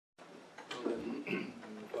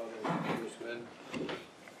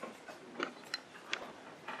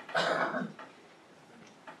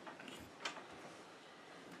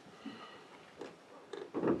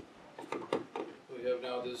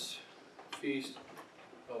this feast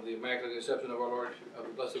of the Immaculate Conception of our Lord, of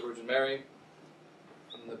the Blessed Virgin Mary,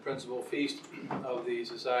 and the principal feast of the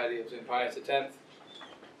Society of St. Pius X,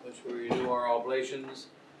 which we renew our oblations,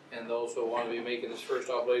 and those who want to be making this first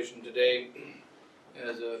oblation today,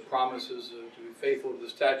 as promises to be faithful to the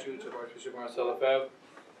statutes of Archbishop Marcel Lefebvre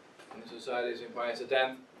and the Society of St. Pius X.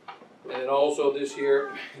 And then also this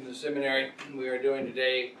year in the seminary, we are doing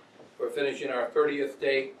today, we're finishing our 30th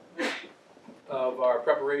day of our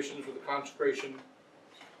preparations for the consecration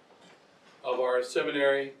of our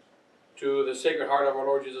seminary to the Sacred Heart of our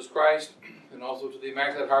Lord Jesus Christ, and also to the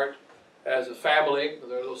Immaculate Heart as a family, with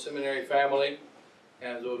our little seminary family.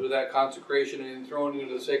 And we'll do that consecration and enthroning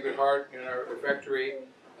into the Sacred Heart in our refectory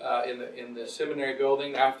in the seminary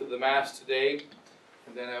building after the Mass today.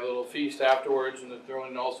 And then have a little feast afterwards, and the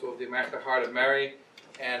throwing also of the Immaculate Heart of Mary,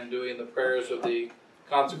 and doing the prayers of the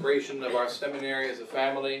consecration of our seminary as a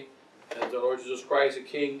family, as the Lord Jesus Christ, the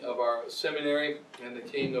King of our seminary, and the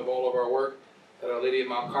King of all of our work at Our Lady of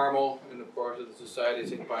Mount Carmel, and of course of the Society of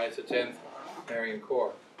St. Pius X, Marian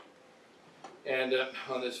Corps. And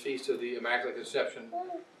on this feast of the Immaculate Conception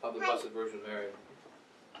of the Blessed Virgin Mary.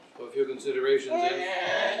 So a few considerations in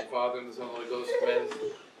the Father and the Son and the Holy Ghost. Amen.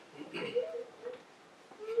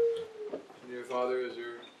 Dear Father, as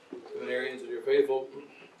your seminarians, as your faithful,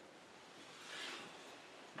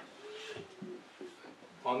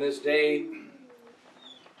 on this day,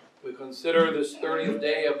 we consider this 30th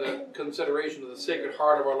day of the consideration of the Sacred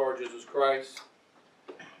Heart of our Lord Jesus Christ.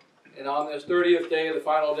 And on this 30th day, the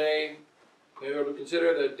final day, we are to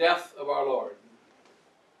consider the death of our Lord.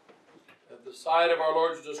 At the side of our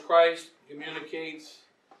Lord Jesus Christ communicates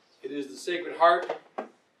it is the Sacred Heart,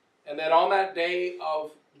 and that on that day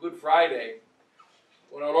of Good Friday,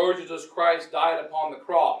 when our Lord Jesus Christ died upon the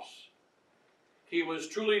cross, he was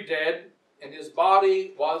truly dead, and his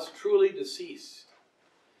body was truly deceased.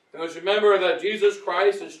 And let's remember that Jesus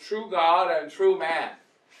Christ is true God and true man.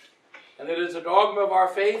 And it is a dogma of our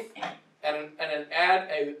faith and an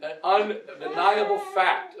undeniable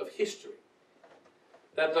fact of history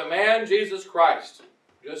that the man Jesus Christ,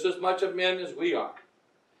 just as much of men as we are,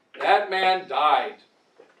 that man died.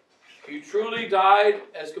 He truly died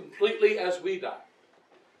as completely as we died.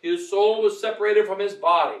 His soul was separated from his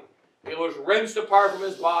body. It was wrenched apart from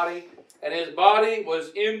his body, and his body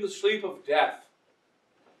was in the sleep of death.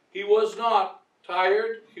 He was not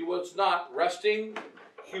tired. He was not resting.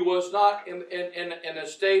 He was not in a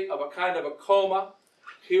state of a kind of a coma.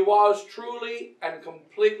 He was truly and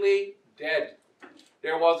completely dead.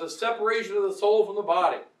 There was a separation of the soul from the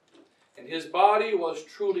body, and his body was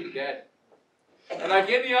truly dead. And like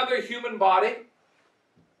any other human body,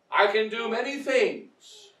 I can do many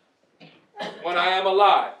things when I am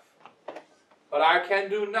alive, but I can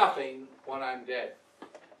do nothing when I'm dead.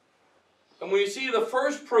 And we see the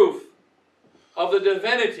first proof of the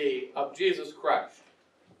divinity of Jesus Christ.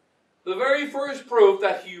 The very first proof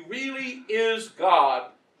that he really is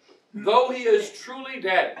God, though he is truly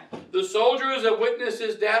dead. The soldiers have witnessed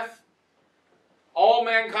his death. All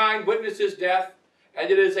mankind witnessed his death, and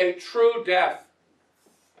it is a true death.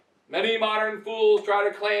 Many modern fools try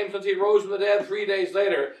to claim, since he rose from the dead 3 days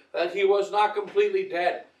later, that he was not completely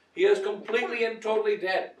dead. He is completely and totally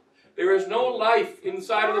dead. There is no life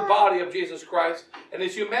inside of the body of Jesus Christ, and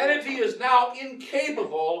his humanity is now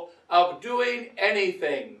incapable of doing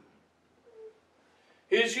anything.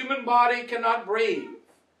 His human body cannot breathe,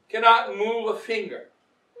 cannot move a finger,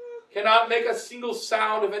 cannot make a single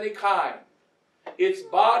sound of any kind. Its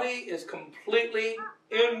body is completely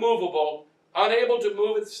immovable, unable to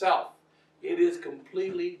move itself. It is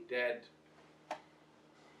completely dead.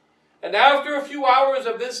 And after a few hours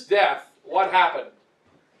of this death, what happened?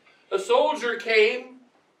 A soldier came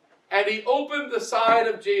and he opened the side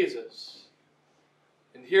of Jesus.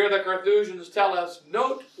 And here the Carthusians tell us,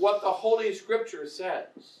 note what the Holy Scripture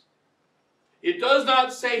says. It does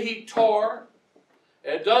not say he tore.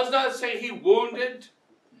 It does not say he wounded.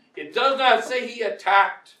 It does not say he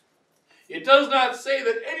attacked. It does not say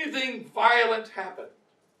that anything violent happened.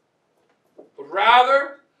 But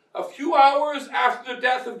rather, a few hours after the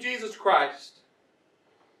death of Jesus Christ,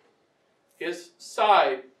 his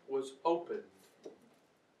side was opened.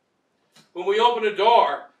 When we open a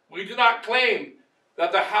door, we do not claim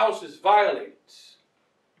that the house is violent.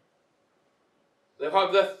 The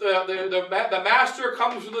master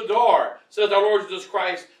comes to the door, says our Lord Jesus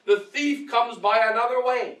Christ. The thief comes by another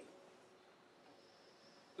way.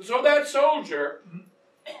 So that soldier,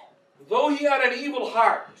 though he had an evil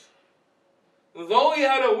heart, though he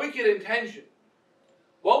had a wicked intention,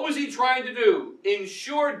 what was he trying to do?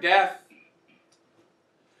 Ensure death.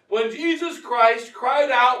 When Jesus Christ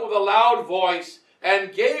cried out with a loud voice,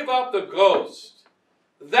 and gave up the ghost.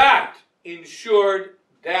 That ensured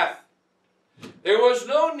death. There was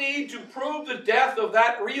no need to prove the death of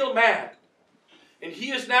that real man. And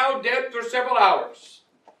he is now dead for several hours.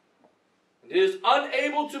 And is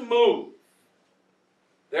unable to move.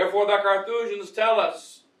 Therefore, the Carthusians tell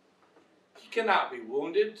us, he cannot be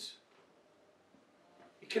wounded.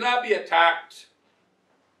 He cannot be attacked.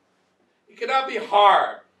 He cannot be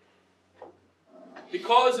harmed.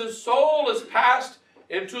 Because his soul is passed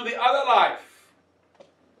into the other life.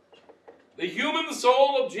 The human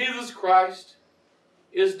soul of Jesus Christ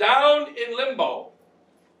is down in limbo.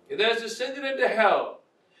 It has descended into hell.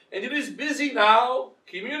 And it is busy now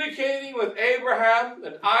communicating with Abraham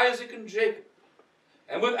and Isaac and Jacob.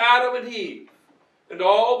 And with Adam and Eve. And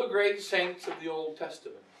all the great saints of the Old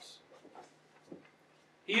Testament.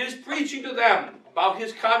 He is preaching to them about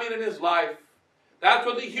his coming in his life. That's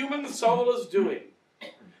what the human soul is doing.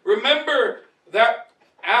 Remember that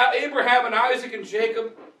Abraham and Isaac and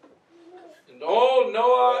Jacob, and all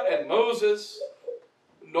Noah and Moses,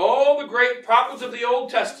 and all the great prophets of the Old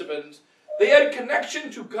Testament, they had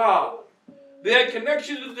connection to God. They had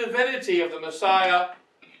connection to the divinity of the Messiah.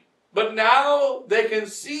 But now they can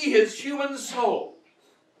see his human soul.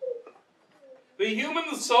 The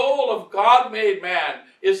human soul of God-made man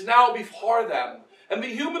is now before them. And the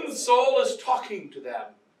human soul is talking to them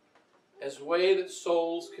as the way that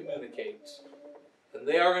souls communicate. And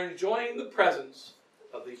they are enjoying the presence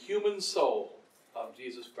of the human soul of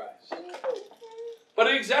Jesus Christ.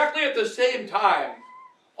 But exactly at the same time,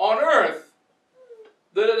 on earth,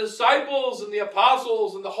 the disciples and the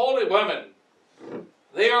apostles and the holy women,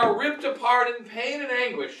 they are ripped apart in pain and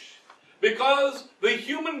anguish because the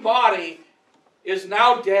human body is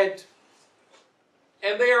now dead.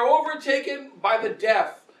 And they are overtaken by the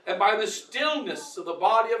death and by the stillness of the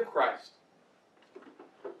body of Christ.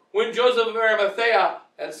 When Joseph of Arimathea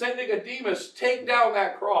and St. Nicodemus take down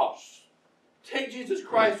that cross, take Jesus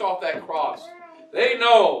Christ off that cross, they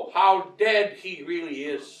know how dead he really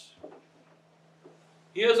is.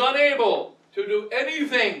 He is unable to do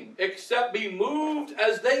anything except be moved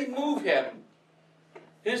as they move him.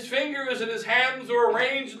 His fingers and his hands are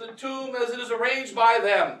arranged in the tomb as it is arranged by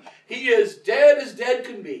them. He is dead as dead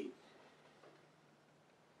can be.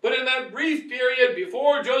 But in that brief period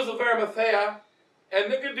before Joseph of Arimathea and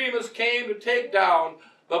Nicodemus came to take down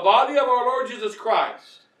the body of our Lord Jesus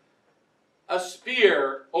Christ, a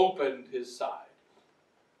spear opened his side.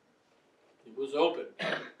 It was open.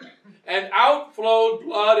 And out flowed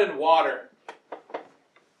blood and water.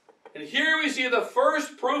 And here we see the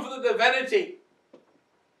first proof of the divinity.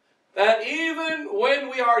 That even when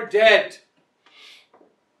we are dead,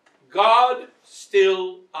 God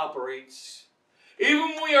still operates.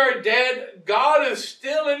 Even when we are dead, God is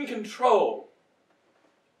still in control.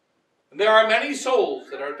 And there are many souls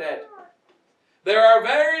that are dead. There are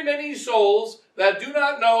very many souls that do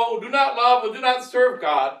not know, do not love, and do not serve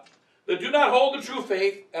God, that do not hold the true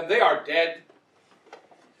faith, and they are dead.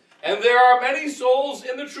 And there are many souls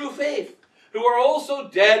in the true faith who are also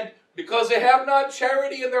dead because they have not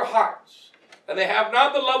charity in their hearts, and they have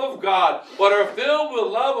not the love of God, but are filled with the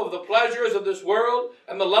love of the pleasures of this world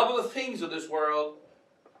and the love of the things of this world,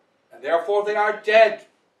 and therefore they are dead.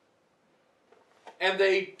 And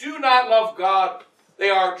they do not love God. They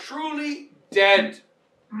are truly dead.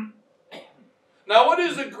 Now, what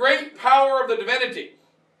is the great power of the divinity?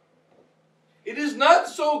 It is not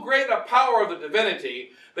so great a power of the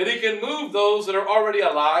divinity that he can move those that are already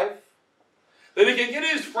alive, that he can get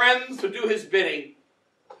his friends to do his bidding.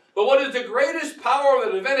 But what is the greatest power of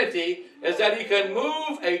the divinity is that he can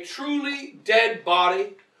move a truly dead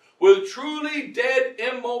body with truly dead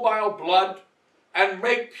immobile blood and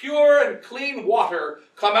make pure and clean water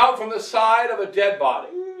come out from the side of a dead body.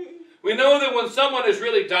 We know that when someone has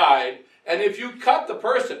really died, and if you cut the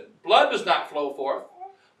person, blood does not flow forth,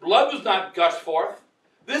 blood does not gush forth.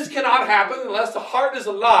 This cannot happen unless the heart is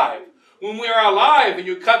alive. When we are alive and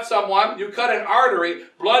you cut someone, you cut an artery,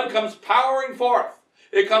 blood comes powering forth.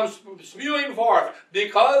 It comes spewing forth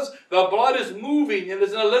because the blood is moving and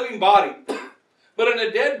is in a living body. But in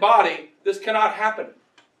a dead body, this cannot happen.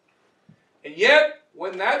 And yet,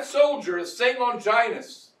 when that soldier, St.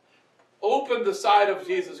 Longinus, opened the side of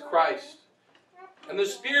Jesus Christ, and the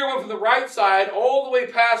spear went from the right side all the way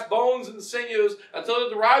past bones and sinews until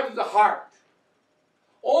it arrived at the heart,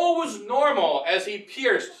 all was normal as he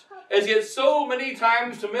pierced, as he had so many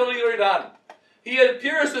times familiarly done. He had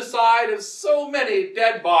pierced the side of so many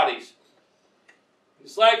dead bodies.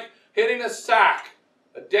 It's like hitting a sack,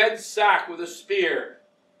 a dead sack with a spear.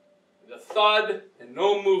 The thud and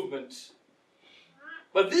no movement.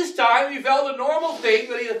 But this time he felt a normal thing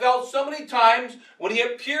that he had felt so many times when he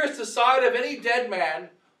had pierced the side of any dead man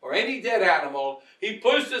or any dead animal. He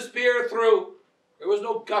pushed the spear through. There was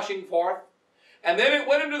no gushing forth. And then it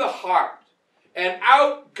went into the heart. And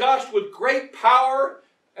out gushed with great power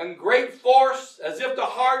and great force, as if the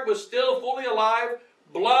heart was still fully alive,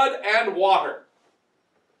 blood and water.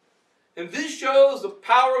 And this shows the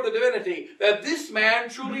power of the divinity, that this man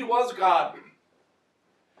truly was God.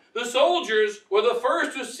 The soldiers were the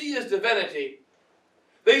first to see his divinity.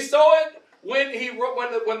 They saw it when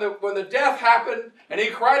the death happened, and he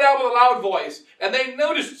cried out with a loud voice. And they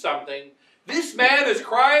noticed something. This man is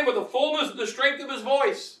crying with the fullness and the strength of his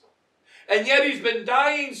voice. And yet he's been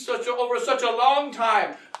dying over such a long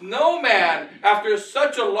time. No man, after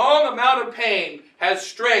such a long amount of pain, has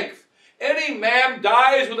strength. Any man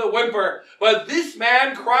dies with a whimper, but this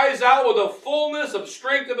man cries out with the fullness of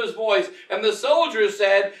strength of his voice. And the soldiers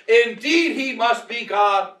said, indeed he must be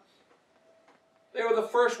God. They were the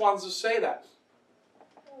first ones to say that.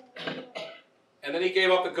 And then he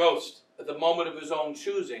gave up the ghost at the moment of his own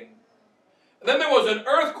choosing. And then there was an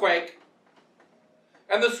earthquake,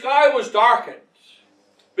 and the sky was darkened,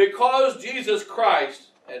 because Jesus Christ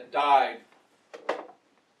had died.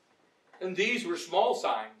 And these were small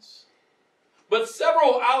signs. But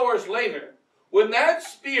several hours later, when that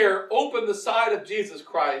spear opened the side of Jesus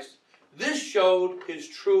Christ, this showed his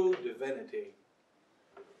true divinity.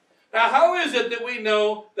 Now, how is it that we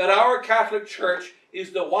know that our Catholic Church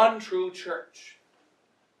is the one true church?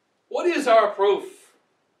 What is our proof?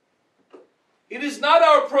 It is not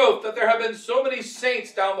our proof that there have been so many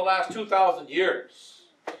saints down the last 2,000 years.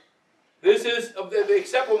 This is,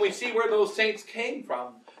 except when we see where those saints came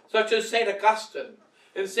from, such as St. Augustine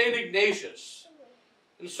and St. Ignatius,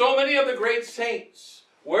 and so many of the great saints.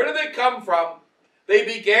 Where did they come from? They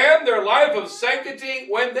began their life of sanctity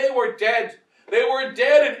when they were dead. They were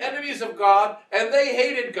dead and enemies of God, and they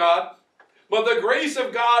hated God. But the grace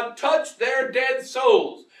of God touched their dead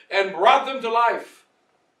souls and brought them to life.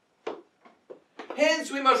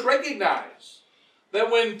 Hence, we must recognize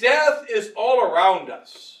that when death is all around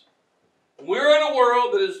us, we're in a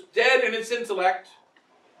world that is dead in its intellect.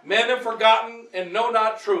 Men have forgotten and know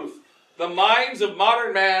not truth. The minds of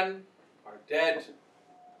modern man are dead.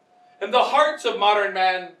 And the hearts of modern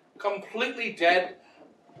man completely dead.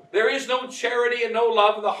 There is no charity and no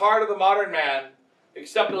love in the heart of the modern man,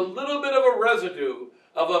 except a little bit of a residue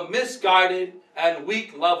of a misguided and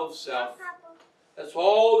weak love of self. That's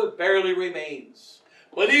all that barely remains.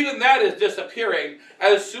 But even that is disappearing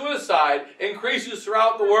as suicide increases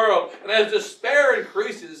throughout the world, and as despair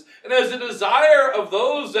increases, and as the desire of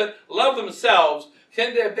those that love themselves,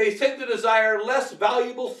 they tend to desire less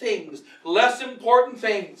valuable things, less important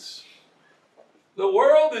things. The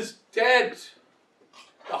world is dead.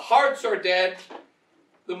 The hearts are dead.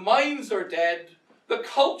 The minds are dead. The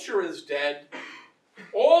culture is dead.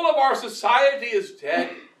 All of our society is dead.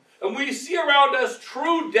 And we see around us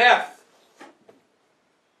true death.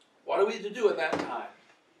 What are we to do in that time?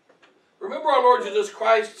 Remember our Lord Jesus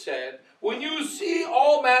Christ said, when you see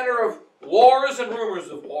all manner of wars and rumors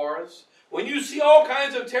of wars, when you see all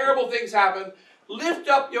kinds of terrible things happen, lift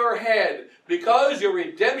up your head, because your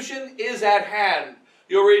redemption is at hand.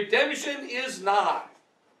 Your redemption is nigh.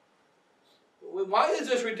 Why is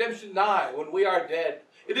this redemption nigh when we are dead?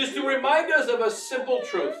 It is to remind us of a simple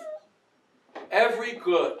truth. Every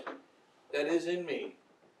good that is in me,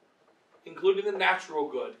 including the natural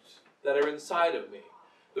goods that are inside of me,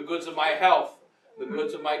 the goods of my health, the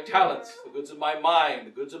goods of my talents, the goods of my mind,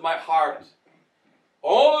 the goods of my heart,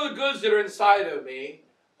 all of the goods that are inside of me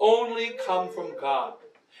only come from God.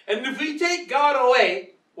 And if we take God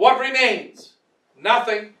away, what remains?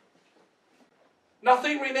 Nothing.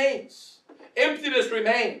 Nothing remains. Emptiness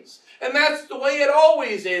remains. And that's the way it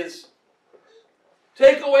always is.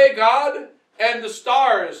 Take away God, and the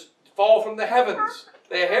stars fall from the heavens.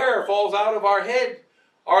 The hair falls out of our head.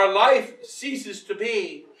 Our life ceases to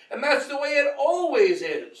be. And that's the way it always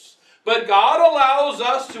is. But God allows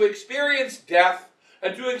us to experience death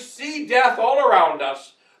and to see death all around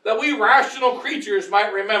us, that we rational creatures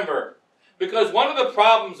might remember. Because one of the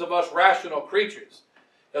problems of us rational creatures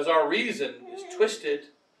is our reason is twisted.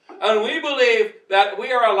 And we believe that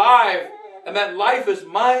we are alive and that life is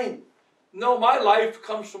mine. No, my life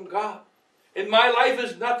comes from God. And my life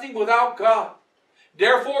is nothing without God.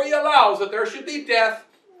 Therefore, He allows that there should be death.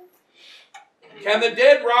 Can the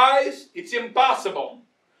dead rise? It's impossible.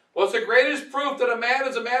 What's the greatest proof that a man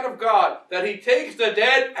is a man of God? That he takes the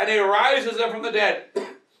dead and he rises them from the dead.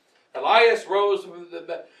 Elias rose from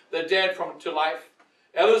the dead to life.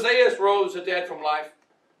 Eliseus rose the dead from life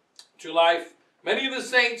to life. Many of the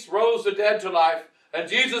saints rose the dead to life. And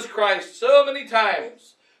Jesus Christ, so many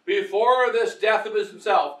times before this death of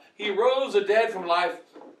himself, he rose the dead from life.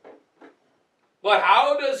 But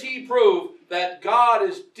how does he prove that God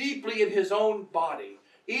is deeply in his own body,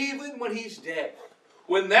 even when he's dead?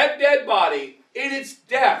 When that dead body, in its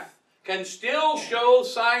death, can still show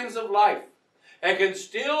signs of life and can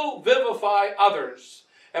still vivify others.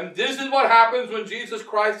 And this is what happens when Jesus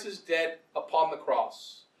Christ is dead upon the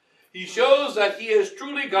cross. He shows that he is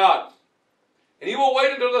truly God. And he will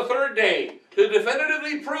wait until the third day to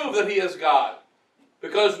definitively prove that he is God.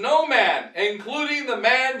 Because no man, including the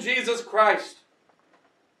man Jesus Christ,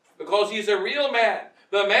 because he's a real man,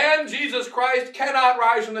 the man Jesus Christ cannot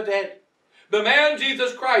rise from the dead. The man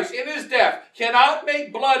Jesus Christ, in his death, cannot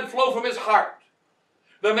make blood flow from his heart.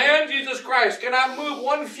 The man Jesus Christ cannot move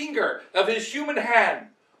one finger of his human hand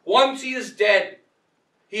once he is dead.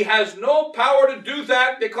 He has no power to do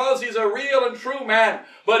that because he's a real and true man.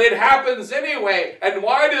 But it happens anyway. And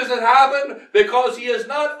why does it happen? Because he is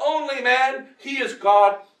not only man, he is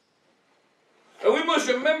God. And we must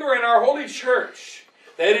remember in our holy church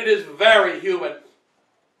that it is very human.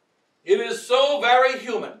 It is so very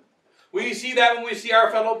human. We see that when we see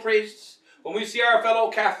our fellow priests, when we see our fellow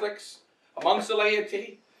Catholics amongst the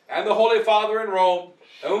laity and the Holy Father in Rome.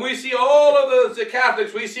 And when we see all of the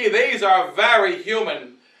Catholics, we see these are very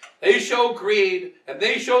human. They show greed, and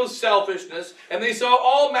they show selfishness, and they show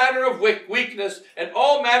all manner of weakness and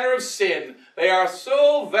all manner of sin. They are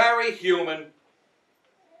so very human.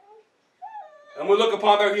 And we look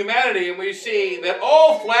upon their humanity, and we see that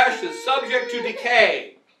all flesh is subject to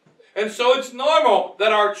decay. And so it's normal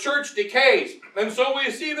that our church decays. And so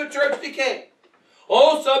we see the church decay.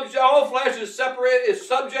 All flesh is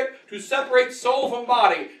subject to separate soul from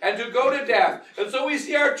body and to go to death. And so we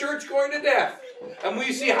see our church going to death. And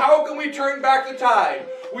we see how can we turn back the tide.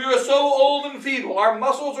 We are so old and feeble. Our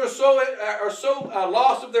muscles are so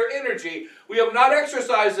lost of their energy. We have not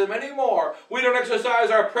exercised them anymore. We don't exercise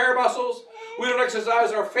our prayer muscles. We don't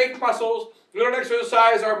exercise our faith muscles. We don't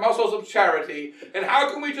exercise our muscles of charity. And how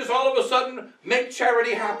can we just all of a sudden make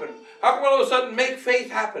charity happen? How can we all of a sudden make faith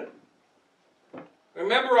happen?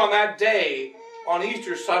 Remember on that day, on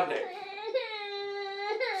Easter Sunday,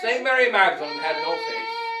 St. Mary Magdalene had no faith.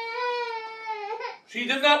 She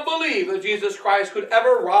did not believe that Jesus Christ could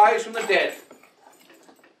ever rise from the dead.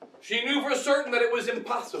 She knew for certain that it was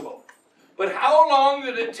impossible. But how long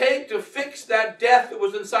did it take to fix that death that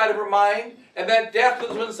was inside of her mind and that death that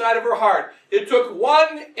was inside of her heart? It took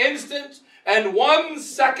 1 instant and 1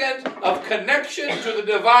 second of connection to the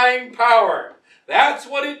divine power. That's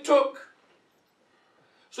what it took.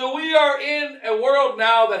 So we are in a world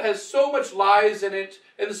now that has so much lies in it,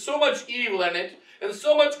 and so much evil in it, and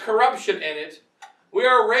so much corruption in it. We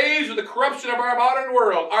are raised with the corruption of our modern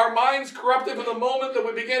world. Our minds corrupted from the moment that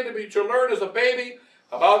we begin to learn as a baby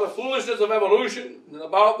about the foolishness of evolution, and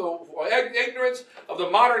about the ignorance of the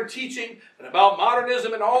modern teaching, and about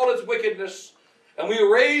modernism and all its wickedness. And we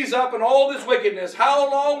raise up in all this wickedness. How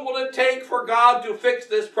long will it take for God to fix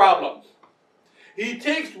this problem? He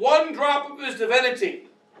takes 1 drop of his divinity,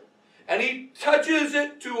 and he touches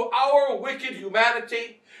it to our wicked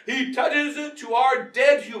humanity. He touches it to our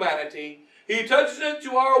dead humanity. He touches it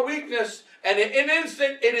to our weakness, and in an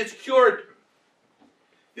instant it is cured.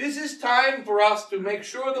 This is time for us to make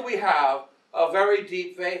sure that we have a very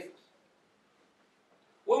deep faith.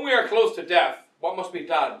 When we are close to death, what must be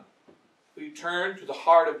done? We turn to the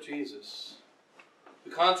heart of Jesus.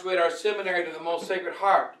 We consecrate our seminary to the most sacred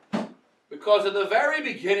heart. Because at the very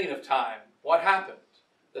beginning of time, what happened?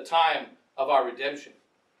 The time of our redemption.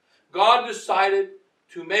 God decided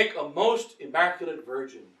to make a most immaculate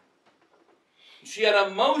virgin. She had a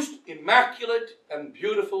most immaculate and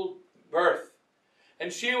beautiful birth.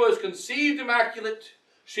 And she was conceived immaculate,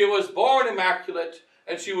 she was born immaculate,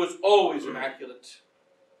 and she was always immaculate.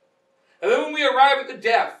 And then when we arrive at the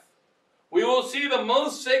death, we will see the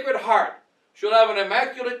most sacred heart. She'll have an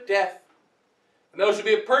immaculate death. And there shall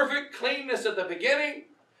be a perfect cleanness at the beginning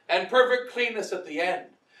and perfect cleanness at the end.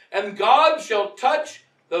 And God shall touch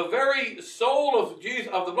the very soul of Jesus,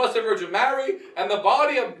 of the Blessed Virgin Mary, and the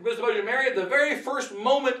body of the Blessed Virgin Mary at the very first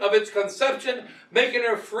moment of its conception, making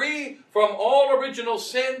her free from all original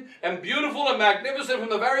sin and beautiful and magnificent from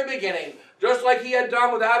the very beginning, just like he had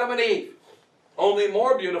done with Adam and Eve, only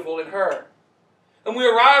more beautiful in her. And we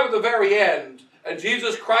arrive at the very end, and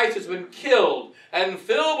Jesus Christ has been killed and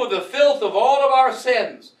filled with the filth of all of our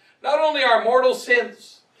sins, not only our mortal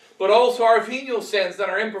sins, but also our venial sins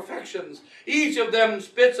and our imperfections. Each of them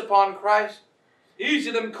spits upon Christ. Each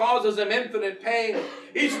of them causes him infinite pain.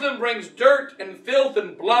 Each of them brings dirt and filth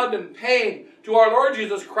and blood and pain to our Lord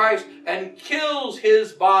Jesus Christ and kills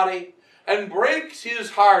his body. and breaks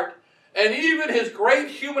his heart, and even his great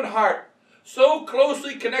human heart, so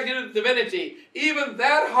closely connected to the divinity, even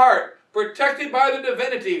that heart, protected by the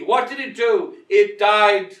divinity, what did it do? It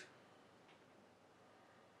died.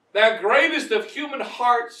 That greatest of human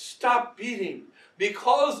hearts stopped beating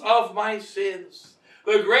because of my sins.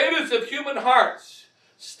 The greatest of human hearts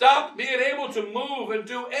stopped being able to move and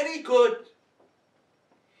do any good.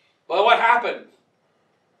 But what happened?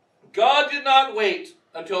 God did not wait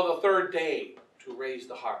until the third day to raise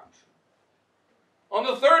the heart. On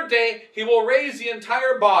the third day, he will raise the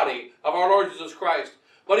entire body of our Lord Jesus Christ.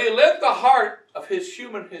 But he let the heart of his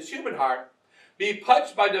human heart be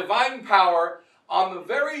touched by divine power on the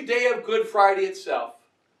very day of Good Friday itself.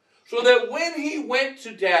 So that when he went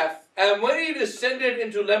to death, and when he descended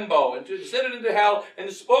into limbo, and descended into hell, and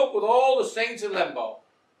spoke with all the saints in limbo,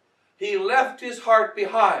 he left his heart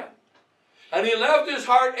behind. And he left his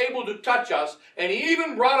heart able to touch us, and he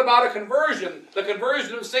even brought about a conversion, the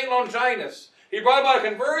conversion of St. Longinus. He brought about a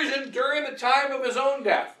conversion during the time of his own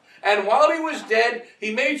death. And while he was dead,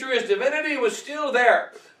 he made sure his divinity was still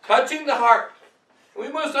there, touching the heart. We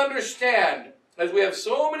must understand, as we have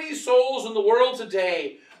so many souls in the world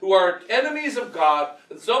today who are enemies of God,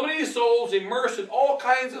 and so many souls immersed in all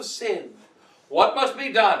kinds of sin, what must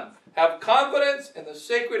be done? Have confidence in the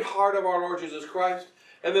sacred heart of our Lord Jesus Christ,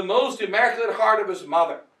 and the most immaculate heart of his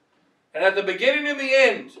mother. And at the beginning and the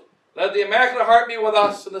end, let the Immaculate Heart be with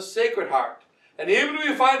us in the Sacred Heart. And even if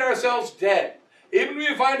we find ourselves dead, even if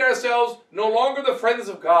we find ourselves no longer the friends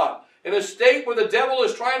of God, in a state where the devil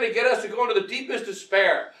is trying to get us to go into the deepest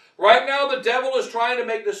despair. Right now the devil is trying to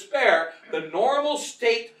make despair the normal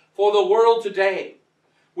state for the world today.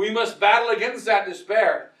 We must battle against that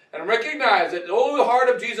despair and recognize that though the heart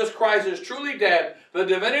of Jesus Christ is truly dead, the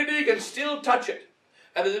divinity can still touch it.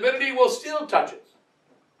 And the divinity will still touch it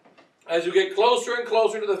as we get closer and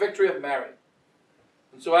closer to the victory of Mary.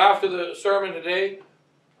 And so after the sermon today,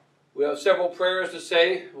 we have several prayers to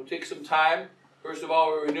say. We'll take some time. First of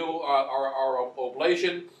all, we renew our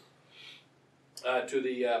oblation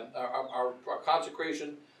to our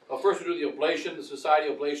consecration. Well, first we do the oblation, the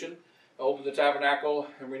society oblation. Open the tabernacle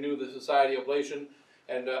and renew the society oblation.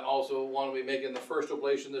 And also one we make in the first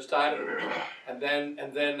oblation this time. And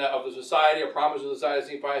then of the society, a promise of the Society of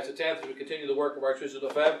St. Pius X, as we continue the work of Archbishop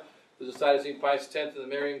Lefebvre, the Society of St. Pius X and the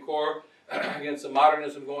Marian Corps, against the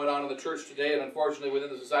modernism going on in the church today, and unfortunately within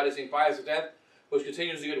the Society of St. Pius X, which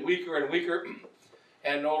continues to get weaker and weaker,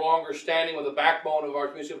 and no longer standing with the backbone of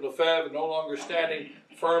Archbishop Lefebvre, no longer standing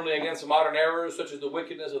firmly against the modern errors, such as the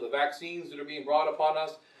wickedness of the vaccines that are being brought upon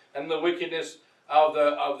us, and the wickedness of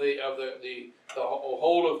the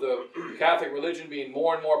whole of the Catholic religion being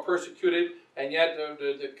more and more persecuted, and yet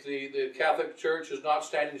the Catholic Church is not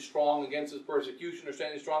standing strong against its persecution or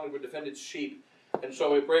standing strong to defend its sheep. And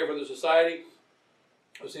so we pray for the Society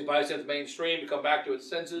of St. Pius X mainstream to come back to its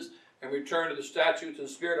senses and return to the statutes and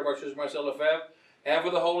spirit of Archbishop Marcel Lefebvre, and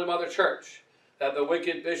for the Holy Mother Church, that the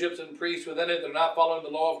wicked bishops and priests within it that are not following the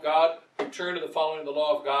law of God return to the following of the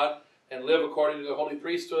law of God and live according to the holy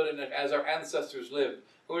priesthood and as our ancestors lived.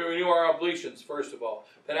 And we renew our oblations, first of all.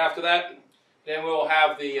 Then after that, then we will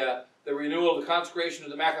have the renewal of the consecration of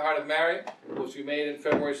the Immaculate Heart of Mary, which we made in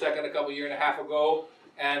February 2nd, a year and a half ago,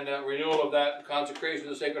 and renewal of that consecration of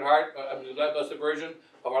the Sacred Heart, of the Blessed Virgin,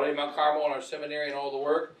 of Our Lady of Mount Carmel, and our seminary and all the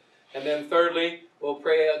work. And then thirdly, we'll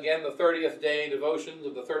pray again the 30th day devotions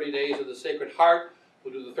of the 30 days of the Sacred Heart.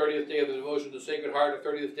 We'll do the 30th day of the devotion of the Sacred Heart, the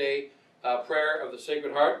 30th day prayer of the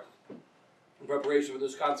Sacred Heart, in preparation for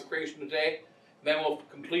this consecration today. And then we'll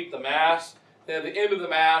complete the Mass. Then at the end of the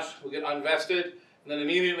Mass, we'll get unvested. And then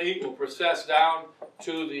immediately we'll process down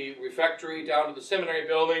to the refectory, down to the seminary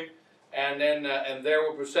building. And then and there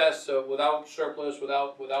we'll process without surplice,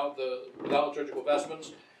 without liturgical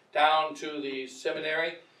vestments, down to the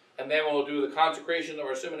seminary. And then we'll do the consecration of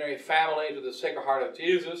our seminary family to the Sacred Heart of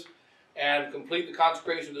Jesus, and complete the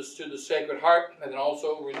consecration to the Sacred Heart, and then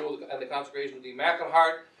also renewal the consecration of the Immaculate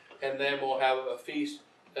Heart. And then we'll have a feast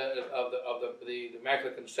of the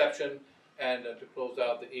Immaculate Conception, and to close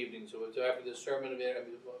out the evening. So after this sermon, we have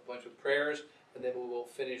a bunch of prayers, and then we will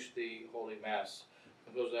finish the Holy Mass.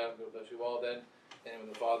 And close out. God bless you all then. And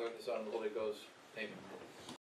with the Father, and the Son, and the Holy Ghost. Amen.